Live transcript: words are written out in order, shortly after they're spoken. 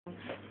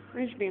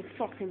He's being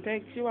fucking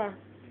big, you are.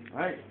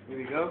 Right, here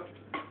we go.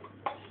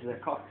 This is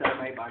a cocktail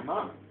made by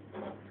Mum.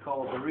 It's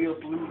called the Real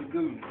Blue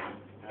Lagoon.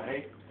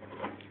 Right?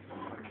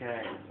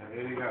 Okay, so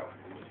here we go.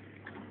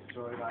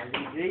 So guys,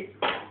 easy.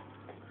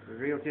 The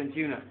real tin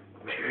tuna.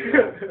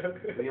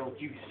 Real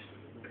juice.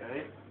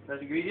 Okay.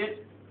 First ingredient,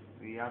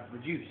 we have the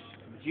juice,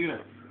 the tuna.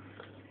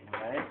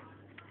 Okay.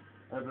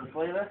 A little bit of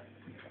flavour.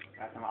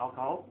 Add some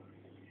alcohol.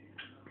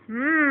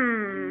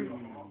 Mmm.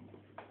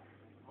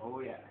 Oh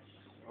yes.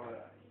 Oh yes.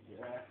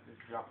 Yeah,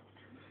 just drop.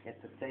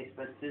 Get the taste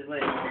buds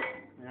sizzling.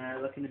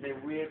 Looking a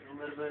bit weird, a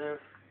little bit of,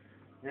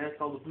 yeah, it's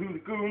called the Blue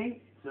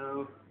Lagoon.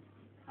 So,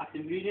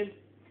 active ingredient,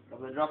 a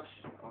couple of drops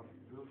of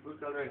blue food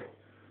coloring.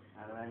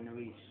 And then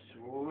we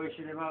swish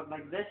it about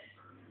like this,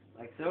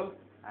 like so.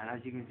 And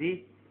as you can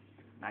see,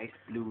 nice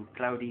blue,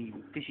 cloudy,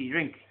 fishy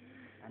drink.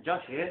 And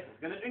Josh here is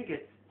going to drink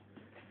it.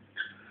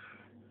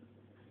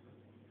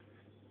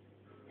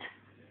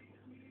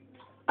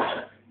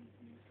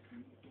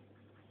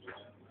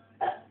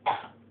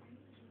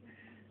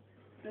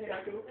 There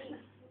you go.